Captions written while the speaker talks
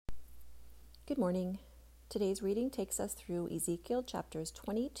Good morning. Today's reading takes us through Ezekiel chapters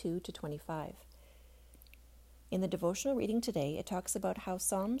 22 to 25. In the devotional reading today, it talks about how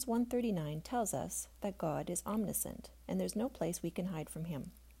Psalms 139 tells us that God is omniscient and there's no place we can hide from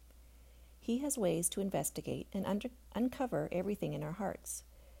Him. He has ways to investigate and uncover everything in our hearts.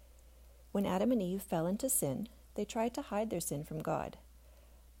 When Adam and Eve fell into sin, they tried to hide their sin from God,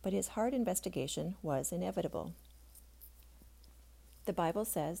 but His hard investigation was inevitable. The Bible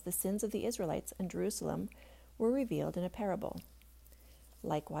says the sins of the Israelites and Jerusalem were revealed in a parable.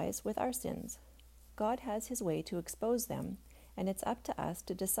 Likewise with our sins. God has His way to expose them, and it's up to us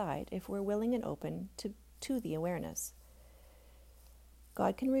to decide if we're willing and open to the awareness.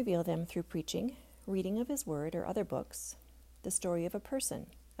 God can reveal them through preaching, reading of His Word or other books, the story of a person,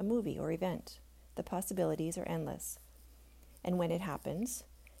 a movie or event. The possibilities are endless. And when it happens,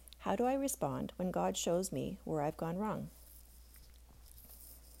 how do I respond when God shows me where I've gone wrong?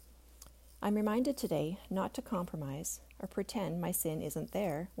 I'm reminded today not to compromise or pretend my sin isn't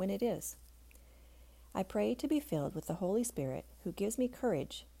there when it is. I pray to be filled with the Holy Spirit who gives me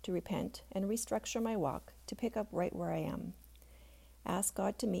courage to repent and restructure my walk to pick up right where I am. Ask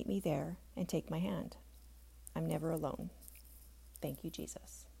God to meet me there and take my hand. I'm never alone. Thank you,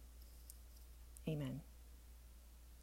 Jesus. Amen.